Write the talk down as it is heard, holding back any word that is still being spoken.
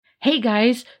Hey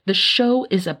guys, the show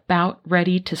is about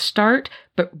ready to start,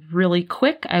 but really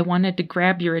quick, I wanted to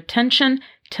grab your attention,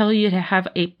 tell you to have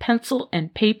a pencil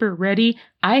and paper ready.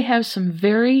 I have some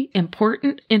very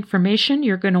important information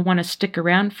you're going to want to stick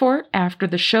around for after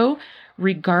the show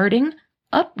regarding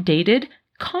updated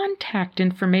contact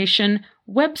information,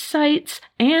 websites,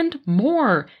 and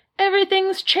more.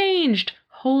 Everything's changed.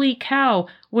 Holy cow.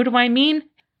 What do I mean?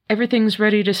 Everything's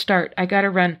ready to start. I gotta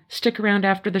run. Stick around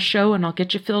after the show and I'll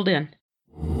get you filled in.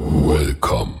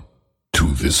 Welcome to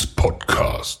this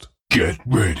podcast. Get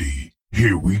ready.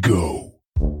 Here we go.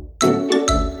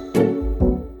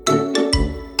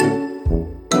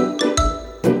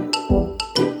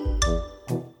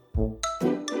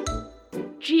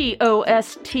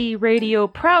 GOST Radio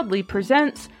proudly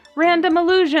presents Random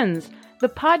Illusions, the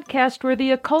podcast where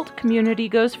the occult community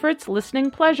goes for its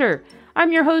listening pleasure.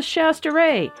 I'm your host, Shasta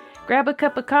Ray. Grab a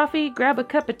cup of coffee, grab a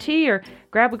cup of tea, or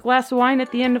grab a glass of wine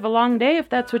at the end of a long day if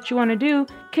that's what you want to do.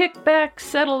 Kick back,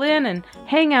 settle in, and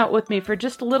hang out with me for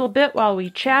just a little bit while we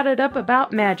chat it up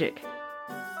about magic.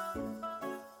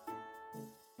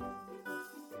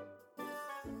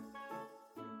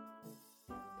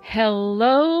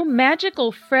 Hello,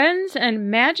 magical friends and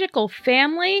magical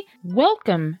family.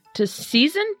 Welcome to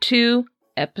Season 2,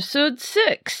 Episode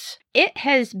 6. It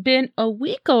has been a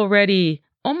week already.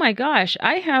 Oh my gosh,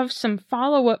 I have some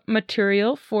follow-up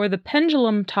material for the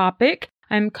pendulum topic.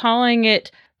 I'm calling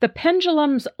it The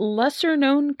Pendulum's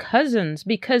Lesser-Known Cousins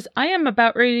because I am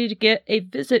about ready to get a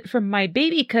visit from my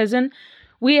baby cousin.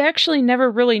 We actually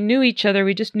never really knew each other.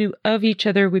 We just knew of each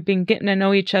other. We've been getting to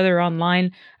know each other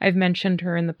online. I've mentioned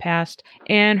her in the past.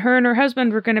 And her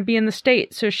husband were going to be in the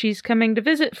States, so she's coming to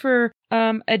visit for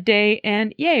a day,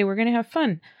 and yay, we're going to have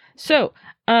fun. So,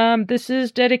 this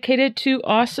is dedicated to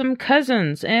awesome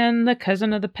cousins and the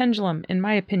cousin of the pendulum, in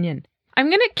my opinion. I'm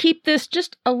going to keep this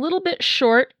just a little bit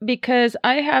short because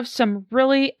I have some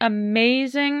really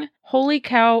amazing, holy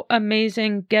cow,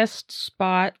 amazing guest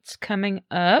spots coming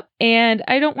up. And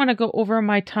I don't want to go over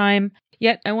my time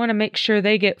yet. I want to make sure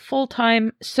they get full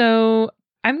time. So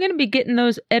I'm going to be getting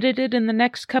those edited in the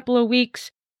next couple of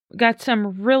weeks. Got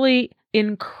some really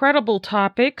incredible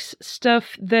topics,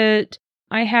 stuff that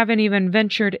I haven't even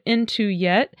ventured into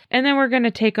yet. And then we're going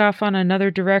to take off on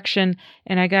another direction.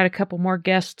 And I got a couple more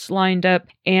guests lined up.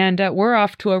 And we're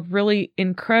off to a really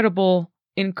incredible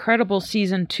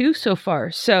Season 2 so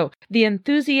far. So the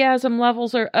enthusiasm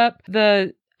levels are up.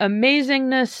 The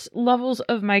amazingness levels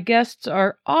of my guests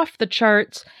are off the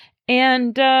charts.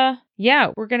 And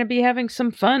yeah, we're going to be having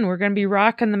some fun. We're going to be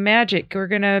rocking the magic. We're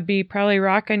going to be probably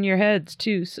rocking your heads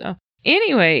too. So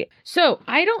anyway, so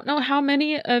I don't know how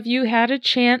many of you had a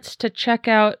chance to check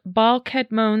out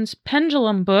Balkhead Moan's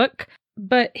Pendulum book,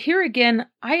 but here again,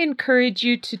 I encourage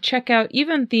you to check out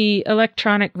even the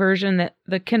electronic version,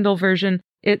 the Kindle version.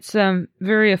 It's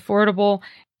very affordable.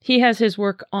 He has his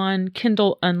work on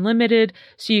Kindle Unlimited,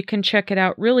 so you can check it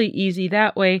out really easy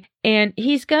that way. And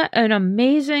he's got an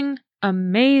amazing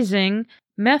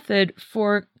method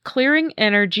for clearing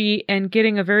energy and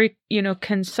getting a very,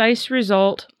 concise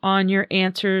result on your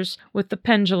answers with the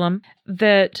pendulum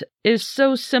that is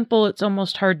so simple it's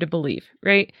almost hard to believe,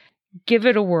 right? Give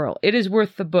it a whirl. It is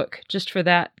worth the book just for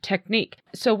that technique.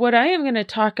 So what I am going to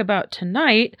talk about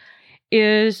tonight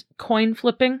is coin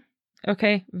flipping.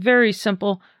 Okay, very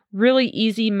simple, really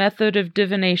easy method of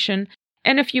divination.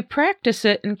 And if you practice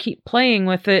it and keep playing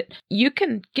with it, you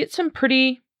can get some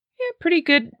pretty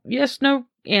good yes/no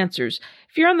answers.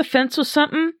 If you're on the fence with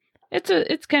something,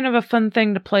 it's kind of a fun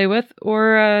thing to play with.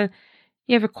 Or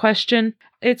you have a question,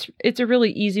 it's a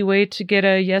really easy way to get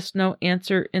a yes/no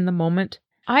answer in the moment.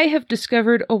 I have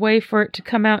discovered a way for it to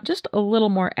come out just a little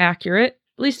more accurate.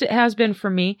 At least it has been for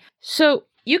me. So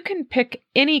you can pick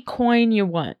any coin you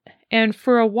want. And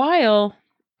for a while,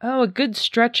 a good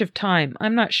stretch of time,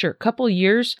 I'm not sure, a couple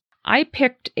years, I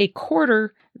picked a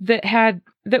quarter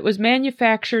that was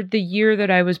manufactured the year that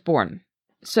I was born.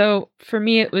 So for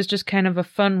me, it was just kind of a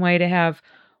fun way to have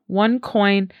one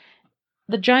coin.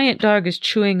 The giant dog is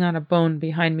chewing on a bone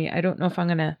behind me. I don't know if I'm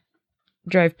going to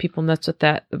drive people nuts with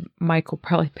that. The mic will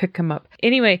probably pick him up.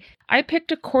 Anyway, I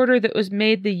picked a quarter that was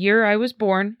made the year I was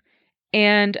born,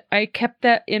 and I kept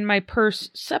that in my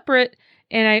purse separate,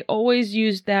 and I always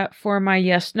used that for my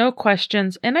yes/no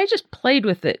questions, and I just played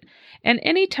with it. And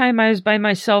anytime I was by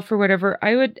myself or whatever,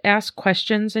 I would ask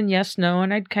questions and yes/no,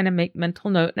 and I'd kind of make mental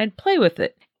note, and I'd play with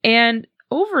it. And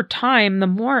over time, the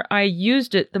more I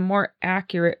used it, the more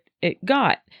accurate it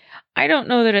got. I don't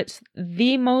know that it's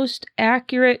the most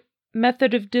accurate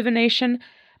method of divination,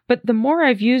 but the more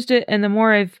I've used it and the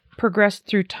more I've progressed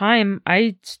through time,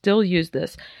 I still use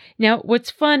this. Now,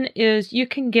 what's fun is you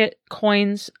can get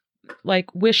coins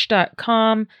like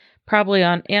Wish.com, probably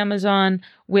on Amazon,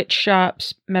 witch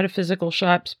shops, metaphysical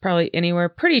shops, probably anywhere.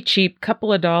 Pretty cheap,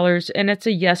 couple of dollars, and it's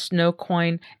a yes/no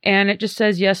coin. And it just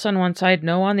says yes on one side,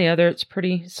 no on the other. It's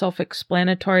pretty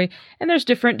self-explanatory. And there's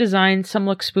different designs. Some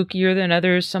look spookier than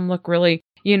others. Some look really,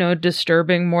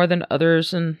 disturbing more than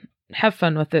others. And have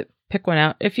fun with it. Pick one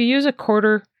out. If you use a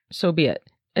quarter, so be it.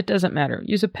 It doesn't matter.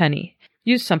 Use a penny.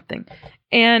 Use something.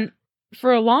 And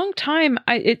for a long time,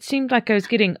 it seemed like I was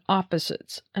getting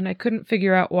opposites, and I couldn't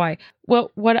figure out why.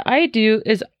 Well, what I do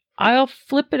is I'll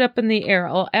flip it up in the air.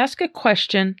 I'll ask a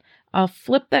question. I'll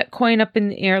flip that coin up in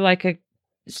the air like a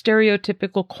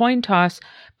stereotypical coin toss,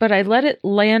 but I let it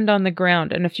land on the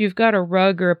ground. And if you've got a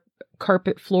rug or a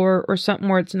carpet floor or something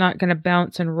where it's not going to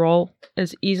bounce and roll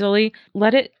as easily,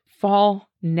 let it fall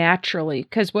naturally.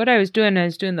 Because what I was doing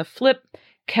the flip,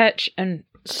 catch, and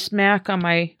smack on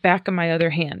my back of my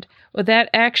other hand. Well, that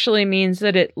actually means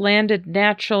that it landed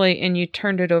naturally and you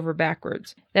turned it over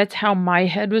backwards. That's how my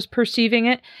head was perceiving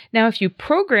it. Now, if you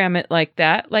program it like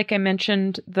that, like I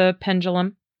mentioned the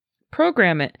pendulum,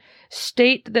 program it.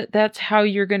 State that that's how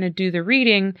you're going to do the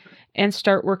reading and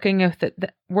start working with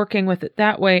it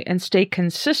that way and stay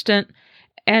consistent.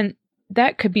 And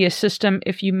that could be a system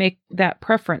if you make that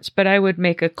preference, but I would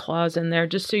make a clause in there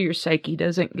just so your psyche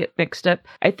doesn't get mixed up.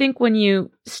 I think when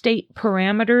you state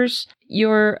parameters,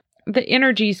 the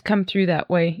energies come through that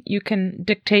way. You can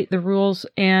dictate the rules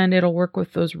and it'll work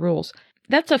with those rules.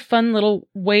 That's a fun little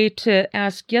way to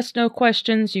ask yes/no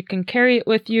questions. You can carry it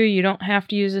with you. You don't have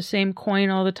to use the same coin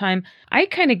all the time. I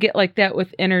kind of get like that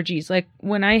with energies. Like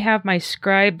when I have my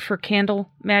scribe for candle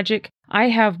magic, I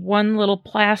have one little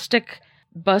plastic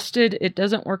busted, it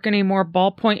doesn't work anymore,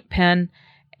 ballpoint pen,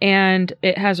 and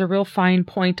it has a real fine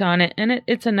point on it, and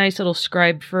it's a nice little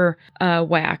scribe for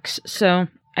wax. So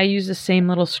I use the same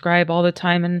little scribe all the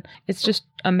time, and it's just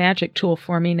a magic tool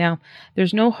for me now.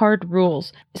 There's no hard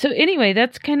rules. So anyway,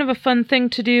 that's kind of a fun thing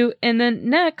to do. And then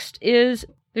next is,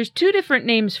 there's 2 different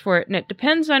names for it, and it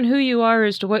depends on who you are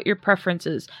as to what your preference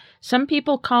is. Some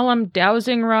people call them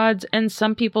dowsing rods, and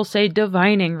some people say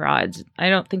divining rods. I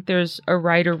don't think there's a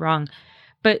right or wrong.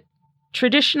 But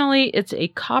traditionally, it's a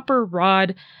copper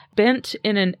rod bent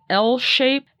in an L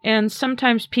shape, and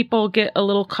sometimes people get a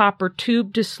little copper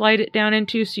tube to slide it down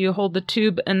into, so you hold the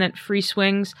tube and then free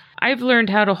swings. I've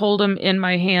learned how to hold them in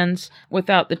my hands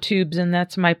without the tubes, and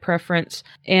that's my preference.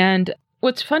 And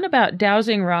what's fun about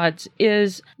dowsing rods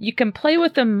is you can play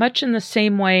with them much in the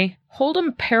same way. Hold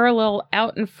them parallel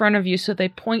out in front of you so they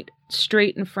point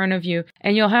straight in front of you,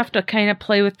 and you'll have to kind of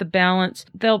play with the balance.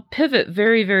 They'll pivot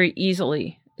very, very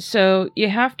easily. So you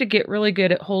have to get really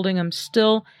good at holding them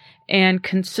still and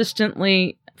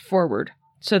consistently forward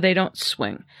so they don't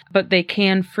swing, but they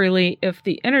can freely if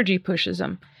the energy pushes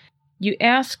them. You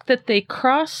ask that they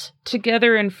cross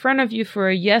together in front of you for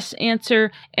a yes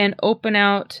answer and open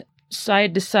out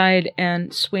side to side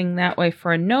and swing that way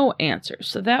for a no answer.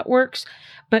 So that works.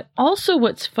 But also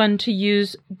what's fun to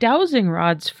use dowsing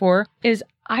rods for is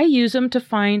I use them to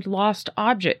find lost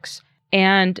objects.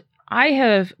 And I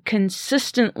have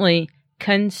consistently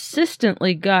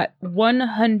got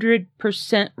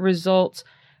 100% results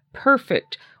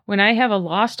perfect. When I have a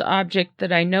lost object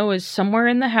that I know is somewhere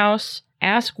in the house,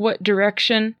 ask what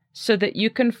direction so that you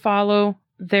can follow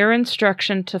their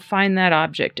instruction to find that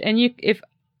object. And if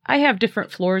I have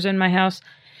different floors in my house,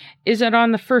 is it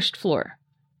on the first floor?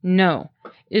 No.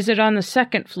 Is it on the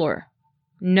second floor?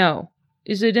 No.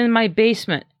 Is it in my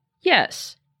basement?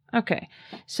 Yes. Okay.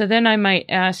 So then I might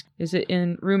ask, is it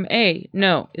in room A?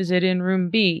 No. Is it in room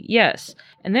B? Yes.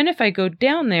 And then if I go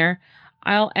down there,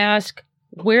 I'll ask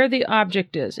where the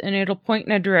object is, and it'll point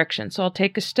in a direction. So I'll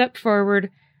take a step forward,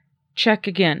 check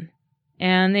again.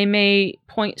 And they may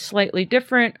point slightly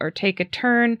different or take a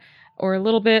turn or a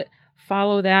little bit.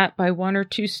 Follow that by 1 or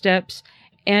 2 steps.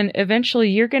 And eventually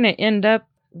you're going to end up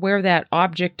where that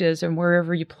object is and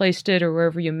wherever you placed it or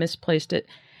wherever you misplaced it.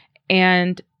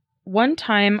 And one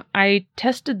time I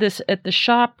tested this at the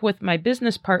shop with my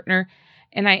business partner,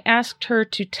 and I asked her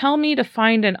to tell me to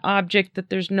find an object that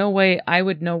there's no way I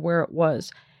would know where it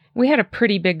was. We had a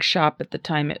pretty big shop at the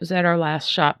time. It was at our last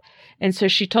shop. And so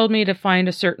she told me to find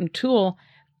a certain tool,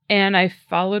 and I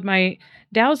followed my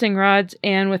dowsing rods,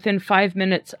 and within 5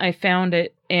 minutes I found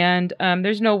it. And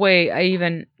there's no way I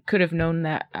even could have known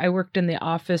that. I worked in the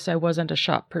office. I wasn't a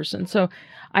shop person. So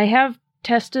I have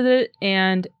tested it,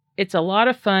 and it's a lot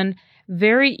of fun,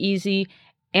 very easy,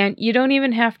 and you don't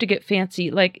even have to get fancy.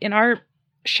 Like in our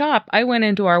shop, I went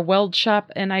into our weld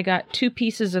shop and I got 2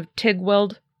 pieces of TIG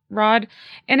weld rod,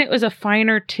 and it was a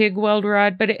finer TIG weld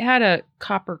rod, but it had a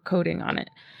copper coating on it.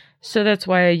 So that's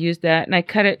why I used that, and I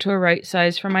cut it to a right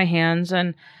size for my hands,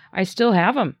 and I still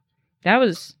have them. That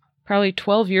was probably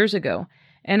 12 years ago.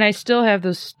 And I still have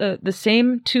those the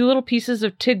same 2 little pieces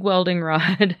of TIG welding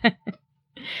rod.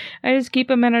 I just keep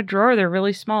them in a drawer. They're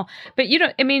really small. But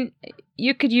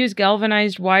you could use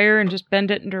galvanized wire and just bend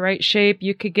it into right shape.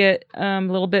 You could get a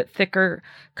little bit thicker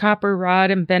copper rod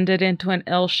and bend it into an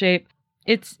L shape.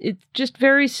 It's just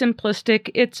very simplistic.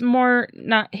 It's more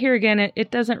not, here again, it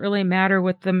doesn't really matter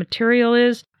what the material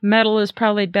is. Metal is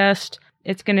probably best.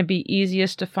 It's going to be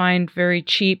easiest to find, very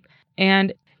cheap.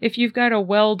 And if you've got a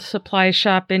weld supply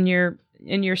shop in your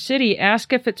city,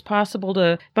 ask if it's possible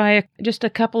to buy just a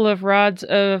couple of rods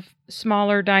of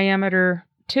smaller diameter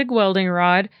TIG welding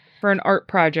rod for an art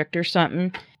project or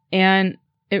something, and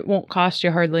it won't cost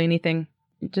you hardly anything.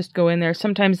 Just go in there.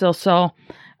 Sometimes they'll sell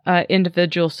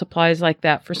individual supplies like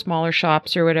that for smaller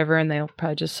shops or whatever, and they'll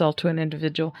probably just sell to an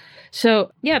individual.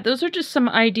 So yeah, those are just some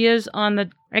ideas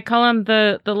on I call them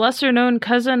the lesser known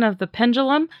cousin of the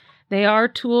pendulum. They are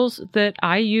tools that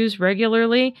I use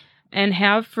regularly and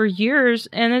have for years,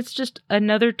 and it's just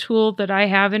another tool that I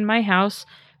have in my house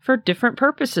for different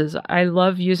purposes. I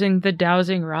love using the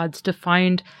dowsing rods to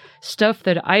find stuff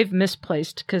that I've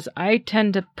misplaced, because I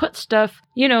tend to put stuff,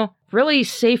 really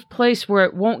safe place where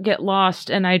it won't get lost,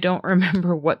 and I don't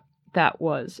remember what that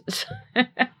was.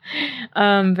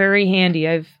 Very handy.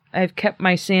 I've kept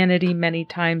my sanity many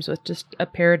times with just a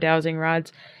pair of dowsing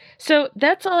rods. So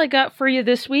that's all I got for you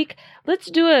this week. Let's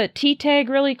do a tea tag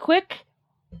really quick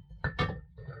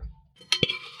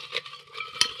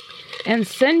and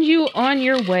send you on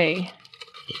your way.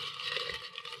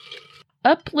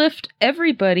 Uplift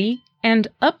everybody and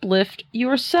uplift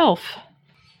yourself.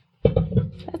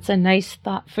 That's a nice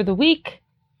thought for the week.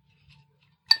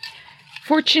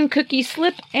 Fortune cookie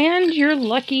slip and your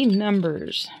lucky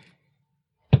numbers.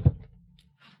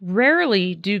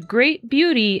 Rarely do great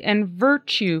beauty and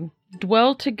virtue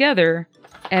dwell together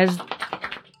as...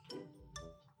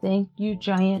 Thank you,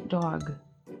 giant dog.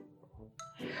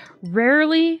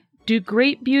 Rarely do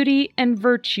great beauty and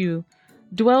virtue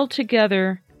dwell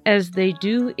together as they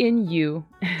do in you.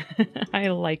 I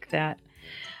like that.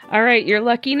 All right, your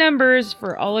lucky numbers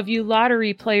for all of you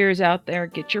lottery players out there.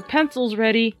 Get your pencils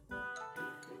ready.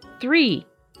 3,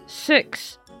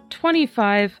 6,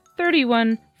 25,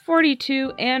 31,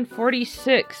 42, and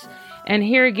 46. And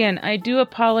here again, I do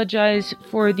apologize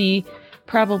for the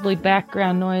probably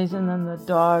background noise and then the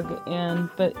dog.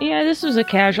 But yeah, this was a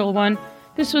casual one.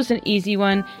 This was an easy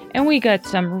one. And we got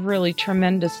some really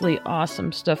tremendously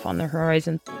awesome stuff on the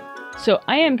horizon. So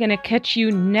I am going to catch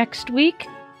you next week.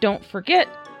 Don't forget,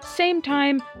 same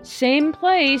time, same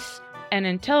place. And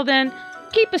until then,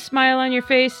 keep a smile on your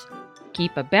face.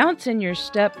 Keep a bounce in your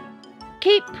step.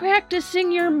 Keep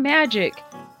practicing your magic.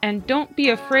 And don't be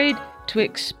afraid to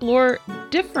explore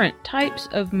different types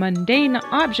of mundane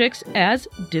objects as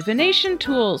divination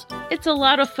tools. It's a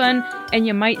lot of fun, and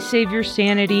you might save your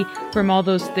sanity from all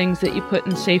those things that you put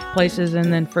in safe places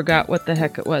and then forgot what the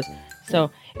heck it was.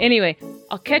 So anyway,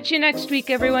 I'll catch you next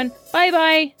week, everyone.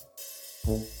 Bye-bye.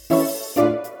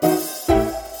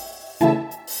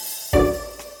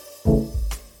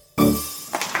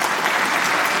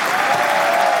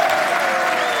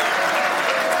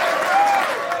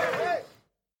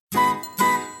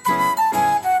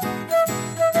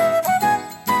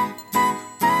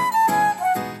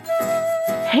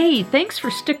 Hey, thanks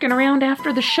for sticking around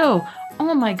after the show.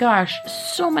 Oh my gosh,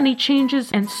 so many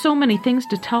changes and so many things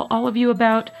to tell all of you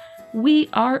about. We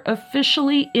are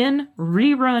officially in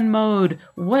rerun mode.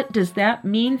 What does that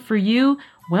mean for you?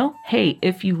 Well, hey,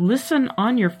 if you listen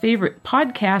on your favorite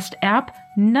podcast app,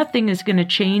 nothing is going to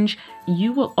change.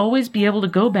 You will always be able to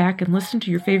go back and listen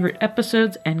to your favorite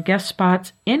episodes and guest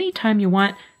spots anytime you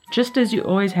want, just as you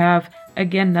always have.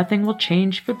 Again, nothing will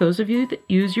change for those of you that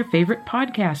use your favorite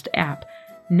podcast app.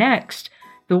 Next,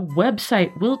 the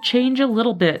website will change a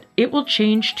little bit. It will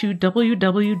change to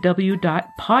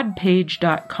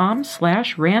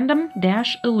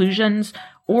www.podpage.com/random-illusions,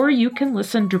 or you can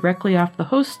listen directly off the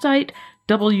host site,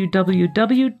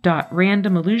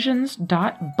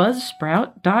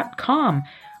 www.randomillusions.buzzsprout.com.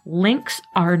 Links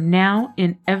are now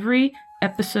in every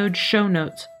episode show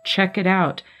notes. Check it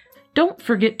out. Don't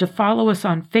forget to follow us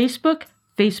on Facebook,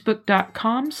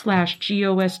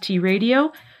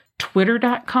 facebook.com/GOSTradio,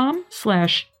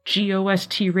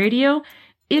 twitter.com/GOSTradio.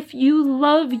 If you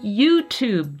love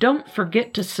YouTube, don't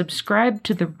forget to subscribe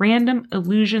to the Random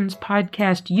Illusions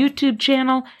Podcast YouTube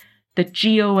channel, the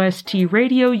GOST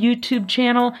Radio YouTube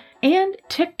channel, and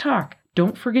TikTok.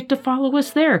 Don't forget to follow us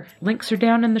there. Links are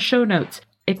down in the show notes.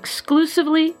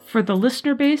 Exclusively for the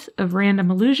listener base of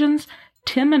Random Illusions,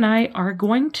 Tim and I are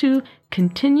going to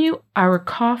continue our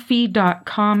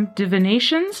Ko-fi.com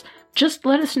divinations just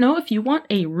let us know if you want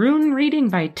a rune reading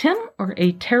by Tim or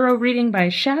a tarot reading by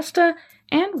Shasta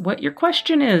and what your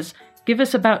question is. Give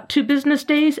us about 2 business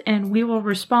days and we will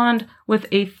respond with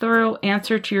a thorough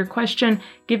answer to your question,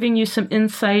 giving you some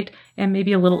insight and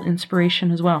maybe a little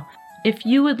inspiration as well. If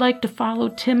you would like to follow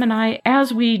Tim and I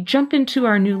as we jump into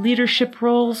our new leadership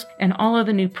roles and all of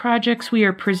the new projects we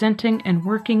are presenting and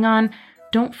working on,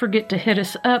 don't forget to hit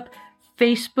us up.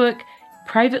 Facebook,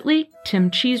 privately,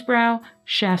 Tim Cheesebrow,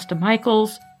 Shasta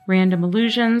Michaels, Random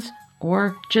Illusions,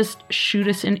 or just shoot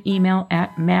us an email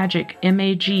at magic,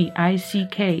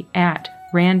 MAGICK, at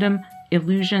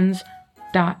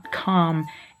randomillusions.com.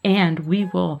 And we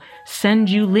will send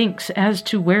you links as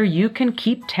to where you can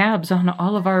keep tabs on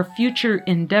all of our future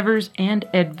endeavors and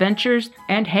adventures.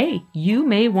 And hey, you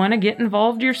may want to get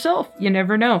involved yourself. You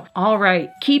never know. All right,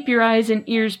 keep your eyes and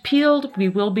ears peeled. We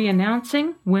will be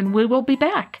announcing when we will be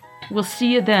back. We'll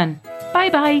see you then.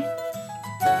 Bye-bye.